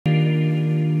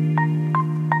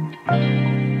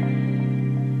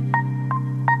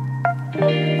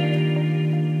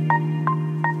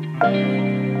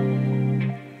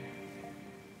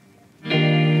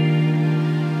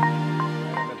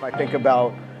think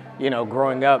about,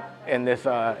 growing up in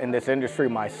this industry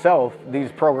myself,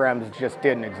 these programs just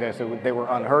didn't exist. They were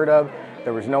unheard of.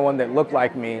 There was no one that looked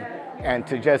like me. And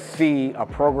to just see a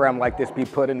program like this be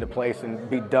put into place and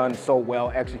be done so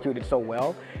well, executed so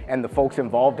well, and the folks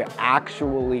involved to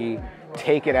actually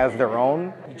take it as their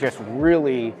own, just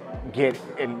really get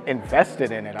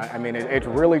invested in it. I mean, it's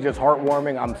really just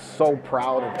heartwarming. I'm so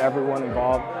proud of everyone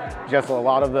involved. Just a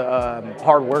lot of the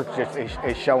hard work just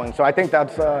is showing. So I think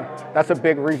that's a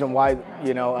big reason why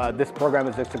this program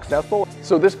is successful.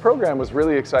 So this program was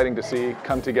really exciting to see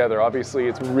come together. Obviously,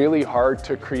 it's really hard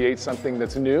to create something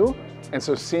that's new. And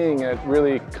so seeing it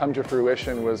really come to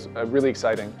fruition was really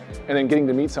exciting. And then getting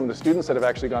to meet some of the students that have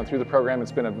actually gone through the program.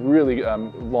 It's been a really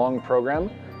long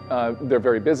program. They're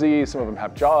very busy, some of them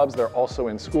have jobs, they're also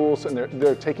in schools, and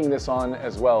they're taking this on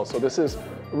as well. So this is a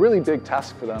really big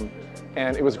task for them.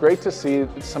 And it was great to see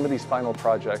some of these final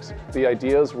projects. The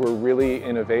ideas were really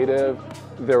innovative.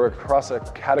 They were across a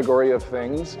category of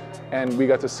things. And we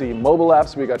got to see mobile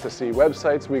apps, we got to see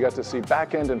websites, we got to see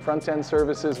back-end and front-end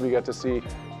services, we got to see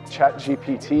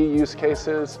ChatGPT use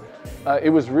cases. It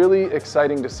was really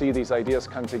exciting to see these ideas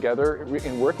come together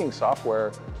in working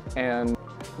software. And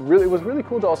it was really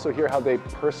cool to also hear how they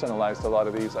personalized a lot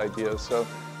of these ideas. So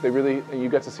you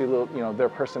get to see a little, their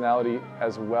personality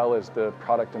as well as the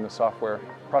product and the software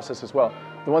process as well.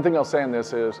 The one thing I'll say on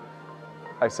this is,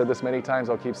 I've said this many times,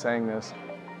 I'll keep saying this,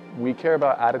 we care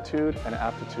about attitude and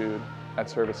aptitude at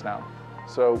ServiceNow.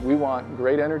 So we want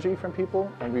great energy from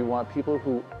people, and we want people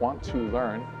who want to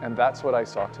learn, and that's what I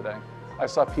saw today. I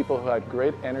saw people who had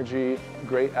great energy,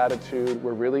 great attitude,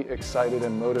 were really excited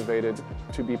and motivated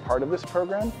to be part of this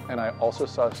program, and I also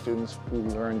saw students who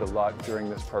learned a lot during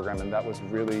this program, and that was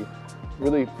really,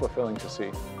 really fulfilling to see.